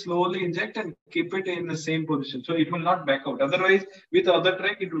 Very slowly inject and keep it in the same position, so it will not back out. Otherwise, with the other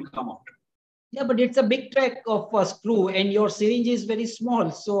track, it will come out. Yeah, but it's a big track of a screw, and your syringe is very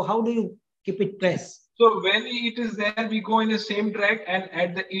small. So how do you keep it pressed? So when it is there, we go in the same track, and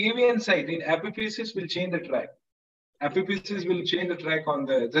at the AVN side, in epiphysis, we'll change the track. Epiphysis will change the track on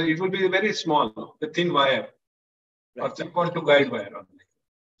the. So it will be very small, the thin wire, or 3.2 guide wire only.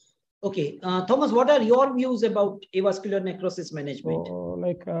 Okay, Thomas, what are your views about avascular necrosis management?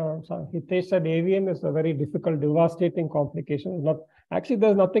 Like Hitesh said, AVN is a very difficult, devastating complication.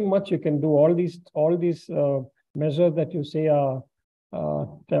 There's nothing much you can do. All these measures that you say are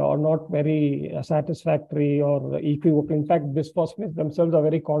not very satisfactory or equivocal. In fact, bisphosphonates themselves are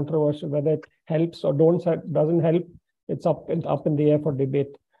very controversial. Whether it helps or doesn't help, it's up in the air for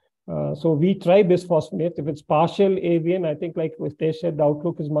debate. So we try bisphosphonates. If it's partial AVN, I think like Hitesh said, the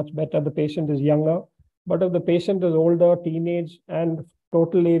outlook is much better. The patient is younger. But if the patient is older, teenage, and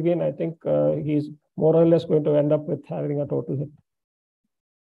total AVN, I think he's more or less going to end up with having a total hip.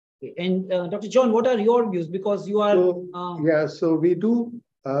 And Dr. John, what are your views? Because you are... So we do,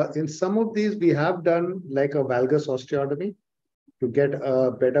 in some of these, we have done like a valgus osteotomy to get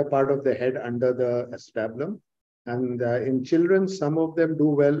a better part of the head under the acetabulum. And in children, some of them do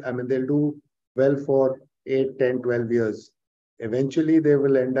well. I mean, they'll do well for 8, 10, 12 years. Eventually, they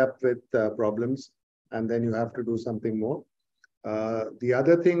will end up with problems, and then you have to do something more. The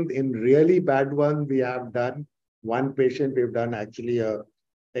other thing, in really bad one, we have done one patient, we've done actually a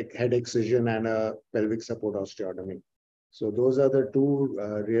head excision and a pelvic support osteotomy. So those are the two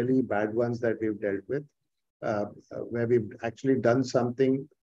really bad ones that we've dealt with, where we've actually done something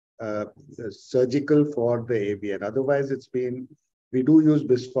surgical for the AVN. Otherwise, we do use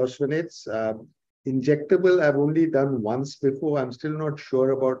bisphosphonates. Injectable, I've only done once before. I'm still not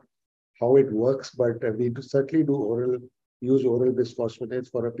sure about how it works, but we certainly do use oral bisphosphonates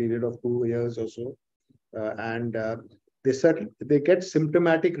for a period of 2 years or so. They get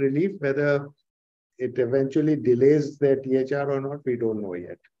symptomatic relief. Whether it eventually delays their THR or not, we don't know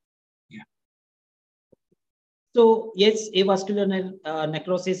yet. So yes, avascular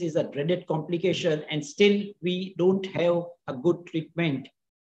necrosis is a dreaded complication, and still we don't have a good treatment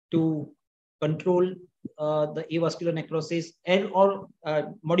to control the avascular necrosis or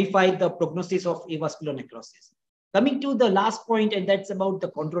modify the prognosis of avascular necrosis. Coming to the last point, and that's about the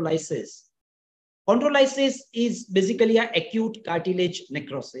chondrolysis. Chondrolysis is basically an acute cartilage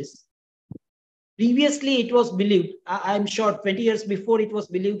necrosis. Previously, it was believed, I'm sure 20 years before, it was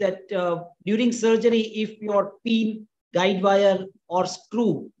believed that during surgery, if your pin, guide wire, or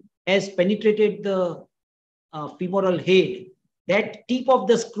screw has penetrated the femoral head, that tip of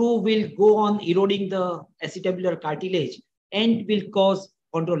the screw will go on eroding the acetabular cartilage and will cause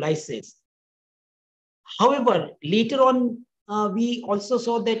chondrolysis. However, later on, we also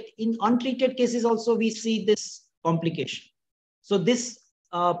saw that in untreated cases also we see this complication. So this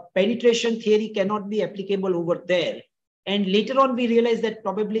penetration theory cannot be applicable over there. And later on, we realized that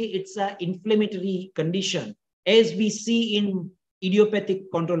probably it's an inflammatory condition, as we see in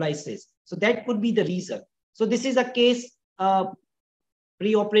idiopathic chondrolysis. So that could be the reason. So this is a case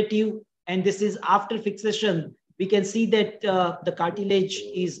preoperative, and this is after fixation. We can see that the cartilage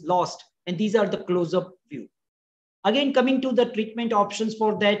is lost, and these are the close-up view. Again, coming to the treatment options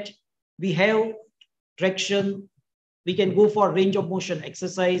for that, we have traction. We can go for range of motion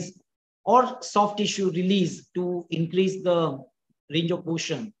exercise or soft tissue release to increase the range of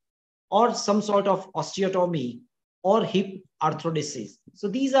motion, or some sort of osteotomy or hip arthrodesis. So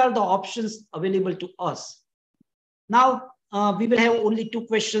these are the options available to us. Now, we will have only 2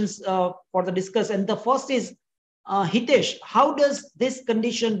 questions for the discuss. And the first is, Hitesh, how does this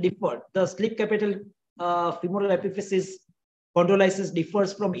condition differ, the slip capital femoral epiphysis chondrolysis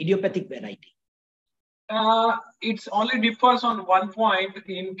differs from idiopathic variety? It's only differs on one point.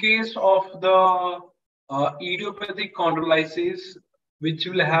 In case of the idiopathic chondrolysis, which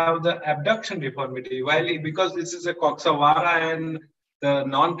will have the abduction deformity, while because this is a Coxa-Vara and the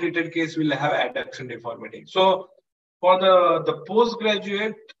non-treated case will have adduction deformity. So for the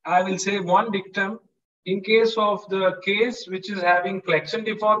postgraduate, I will say one dictum. In case of the case which is having flexion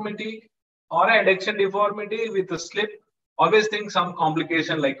deformity or adduction deformity with a slip, always think some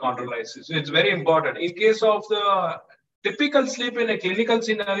complication like chondrolysis. So it's very important. In case of the typical slip in a clinical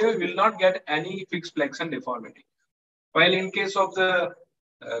scenario, you will not get any fixed flexion deformity. While in case of the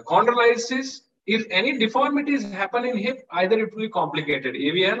chondrolysis, if any deformities happen in hip, either it will be complicated,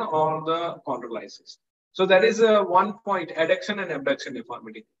 AVN or the chondrolysis. So that is one point, adduction and abduction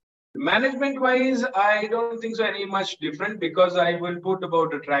deformity. Management-wise, I don't think so any much different because I will put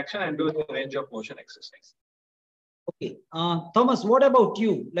about the traction and do the range of motion exercise. Okay. Thomas, what about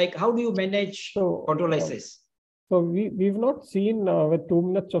you? Like, how do you manage chondrolysis? So we've not seen with 2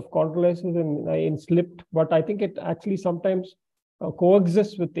 minutes of chondrolysis in slipped, but I think it actually sometimes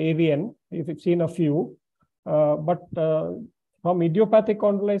coexists with AVN, if you've seen a few. But from idiopathic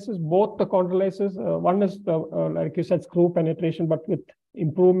chondrolysis, both the chondrolysis, one is, like you said, screw penetration, but with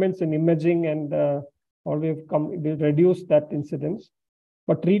improvements in imaging and all we've reduced that incidence.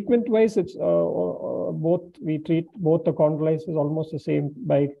 But treatment-wise, it's we treat both the chondrolysis almost the same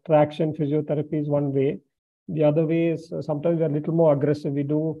by traction. Physiotherapy is one way. The other way is sometimes we're a little more aggressive.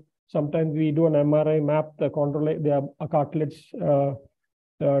 Sometimes we do an MRI, map the cartilage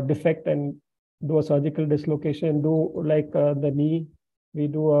defect and do a surgical dislocation, do like the knee. We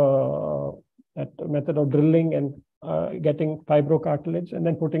do a method of drilling and getting fibrocartilage and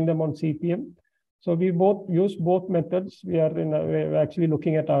then putting them on CPM. So we both use both methods. We're actually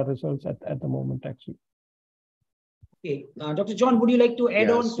looking at our results at the moment, actually. Okay, Dr. John, would you like to add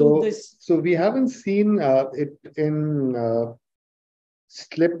on to this? So we haven't seen it in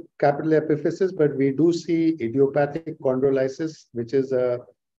slip capital epiphysis, but we do see idiopathic chondrolysis, which is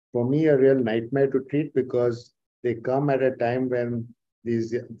for me a real nightmare to treat because they come at a time when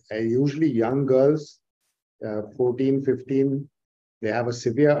these usually young girls, 14, 15, they have a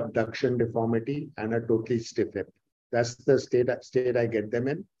severe abduction deformity and a totally stiff hip. That's the state I get them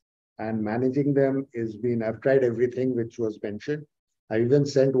in. And managing them is I've tried everything which was mentioned. I even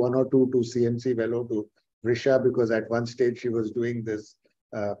sent 1 or 2 to CMC Velo to Risha because at one stage she was doing this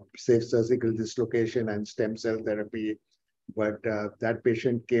safe surgical dislocation and stem cell therapy. But that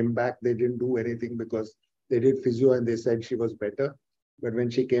patient came back. They didn't do anything because they did physio and they said she was better. But when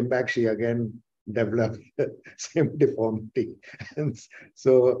she came back, she again developed the same deformity. And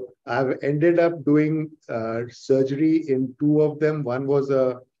so I've ended up doing surgery in 2 of them. One was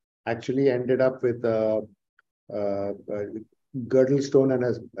actually ended up with a girdle stone and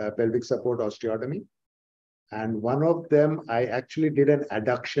a pelvic support osteotomy. And one of them, I actually did an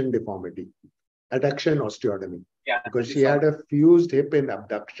adduction deformity, adduction osteotomy. Yeah, because she had a fused hip in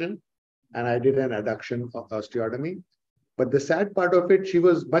abduction and I did an adduction osteotomy. But the sad part of it, she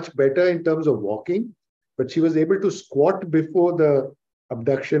was much better in terms of walking, but she was able to squat before the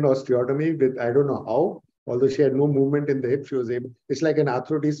abduction osteotomy with, I don't know how, although she had no movement in the hip, she was able, it's like an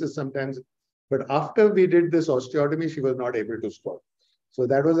arthrodesis sometimes. But after we did this osteotomy, she was not able to squat. So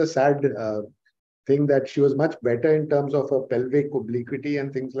that was a sad thing that she was much better in terms of her pelvic obliquity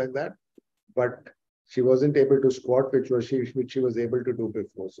and things like that. But she wasn't able to squat, which she was able to do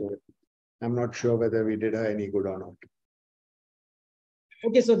before. So I'm not sure whether we did her any good or not.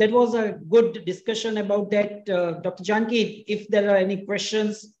 Okay, so that was a good discussion about that. Dr. Janki, if there are any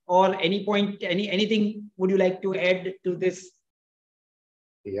questions or any point, anything would you like to add to this?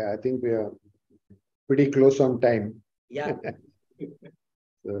 Yeah, I think we are pretty close on time. Yeah.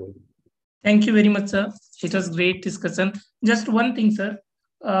 So. Thank you very much, sir. It was great discussion. Just one thing, sir.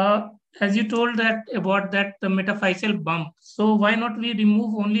 As you told that about that the metaphyseal bump, so why not we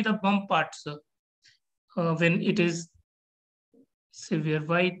remove only the bump part, sir, when it is severe?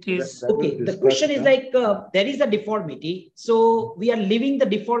 Why it is okay? The question is like there is a deformity, so we are leaving the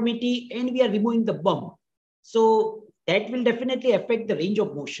deformity and we are removing the bump. So that will definitely affect the range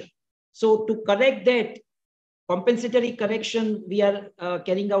of motion. So to correct that compensatory correction, we are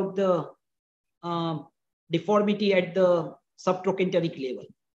carrying out the deformity at the subtrochanteric level.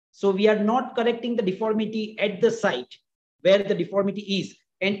 So we are not correcting the deformity at the site where the deformity is,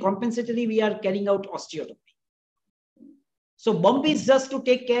 and compensatory we are carrying out osteotomy. So bump is just to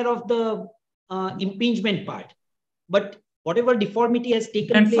take care of the impingement part, but whatever deformity has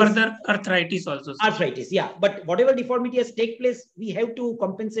taken place. And further arthritis also. Arthritis, yeah. But whatever deformity has taken place, we have to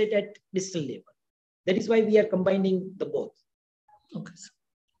compensate at distal level. That is why we are combining the both. Okay, sir.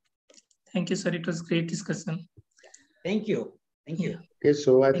 Thank you, sir. It was great discussion. Thank you. Thank you. Okay,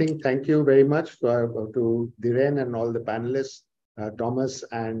 so I think thank you very much to Dhiren and all the panelists, Thomas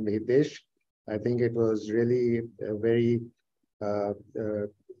and Hitesh. I think it was really very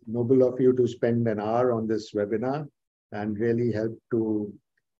noble of you to spend an hour on this webinar and really help to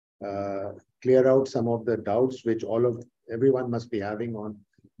clear out some of the doubts which everyone must be having on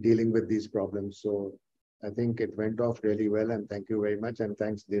dealing with these problems. So I think it went off really well, and thank you very much. And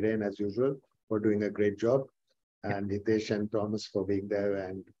thanks, Dhiren, as usual, for doing a great job, and Hitesh and Thomas for being there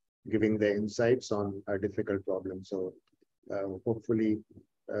and giving their insights on a difficult problem. So hopefully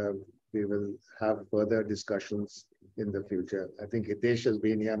we will have further discussions in the future. I think Hitesh has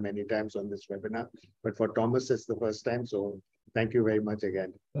been here many times on this webinar, but for Thomas, it's the first time. So thank you very much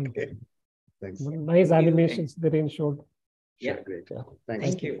again. Okay. Thanks. Nice animations Dhiren showed. Yeah, great. Yeah. Thanks.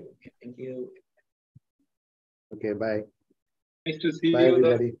 Thank you. Thank you. Okay, bye. Nice to see Bye, you.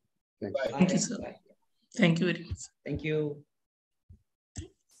 everybody. Thanks. Thank you, sir. Bye. Thank you very much. Thank you.